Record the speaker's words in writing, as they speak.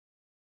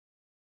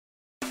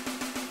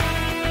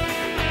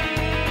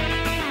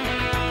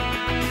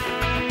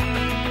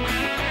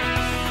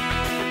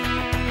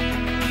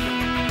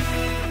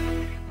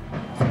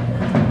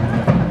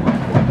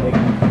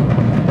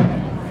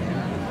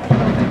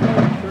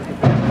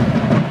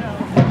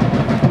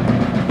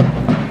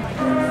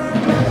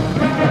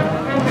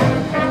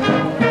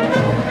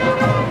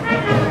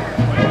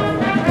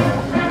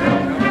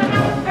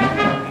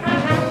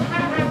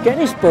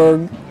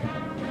Gettysburg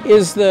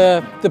is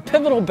the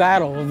pivotal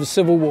battle of the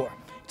Civil War.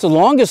 It's the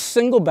longest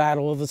single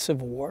battle of the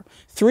Civil War,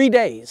 3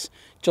 days,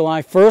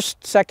 July 1st,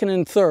 2nd,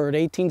 and 3rd,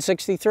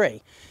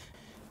 1863.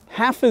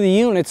 Half of the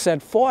units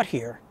that fought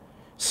here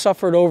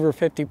suffered over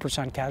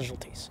 50%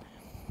 casualties.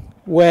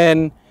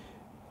 When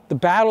the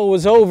battle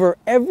was over,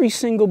 every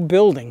single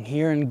building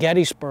here in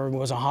Gettysburg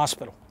was a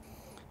hospital.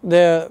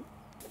 The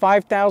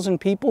 5,000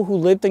 people who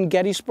lived in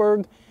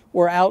Gettysburg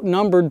were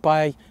outnumbered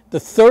by the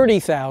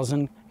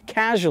 30,000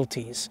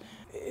 casualties.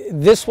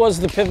 This was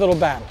the pivotal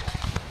battle.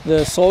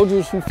 The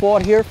soldiers who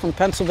fought here from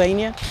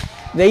Pennsylvania,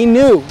 they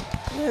knew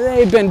they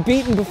had been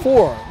beaten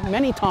before,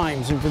 many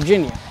times in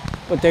Virginia,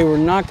 but they were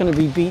not going to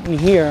be beaten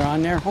here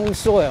on their home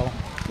soil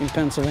in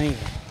Pennsylvania.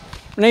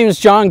 My name is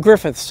John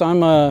Griffiths.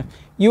 I'm a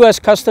U.S.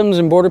 Customs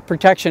and Border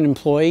Protection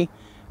employee.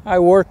 I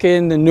work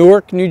in the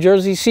Newark, New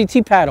Jersey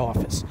CBPeople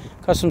office,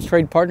 Customs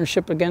Trade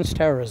Partnership Against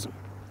Terrorism.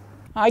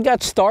 I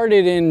got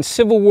started in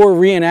Civil War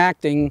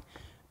reenacting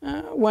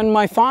when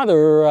my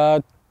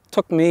father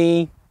took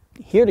me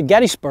here to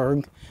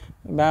Gettysburg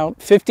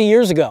about 50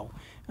 years ago.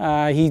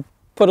 He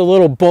put a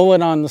little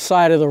bullet on the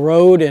side of the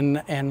road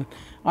and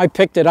I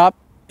picked it up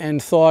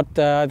and thought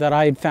that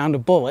I had found a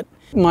bullet.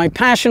 My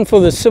passion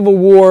for the Civil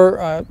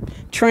War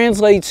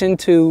translates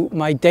into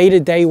my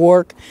day-to-day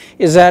work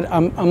is that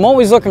I'm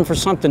always looking for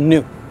something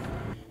new,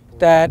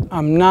 that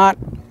I'm not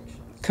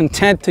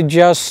content to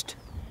just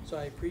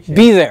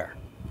be there,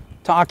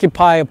 to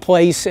occupy a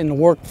place in the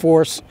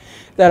workforce,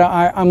 that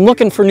I'm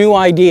looking for new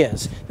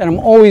ideas, that I'm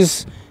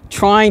always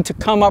trying to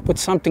come up with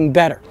something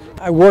better.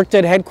 I worked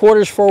at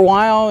headquarters for a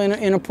while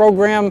in a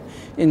program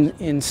in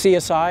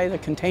CSI, the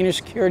Container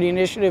Security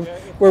Initiative,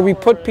 where we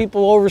put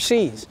people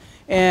overseas.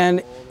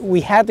 And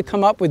we had to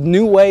come up with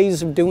new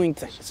ways of doing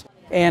things.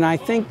 And I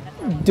think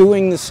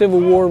doing the Civil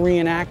War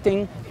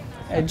reenacting,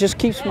 it just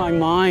keeps my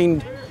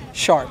mind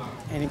sharp,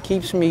 and it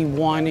keeps me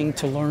wanting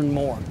to learn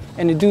more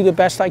and to do the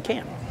best I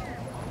can.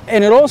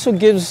 And it also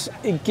gives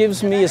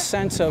me a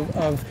sense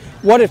of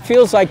what it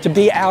feels like to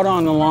be out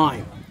on the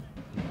line.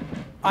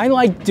 I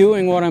like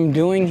doing what I'm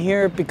doing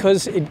here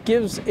because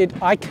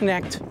I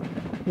connect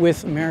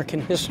with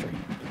American history.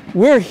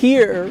 We're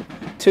here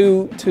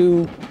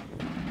to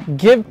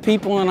give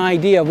people an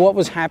idea of what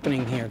was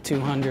happening here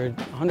 200,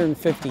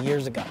 150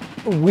 years ago.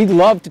 We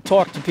love to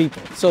talk to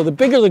people. So the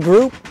bigger the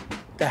group,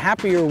 the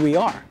happier we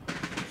are.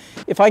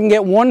 If I can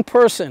get one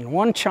person,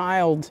 one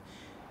child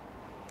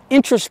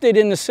interested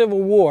in the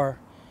Civil War,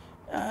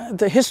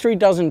 the history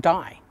doesn't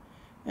die.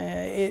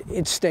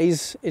 It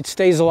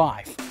stays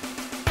alive.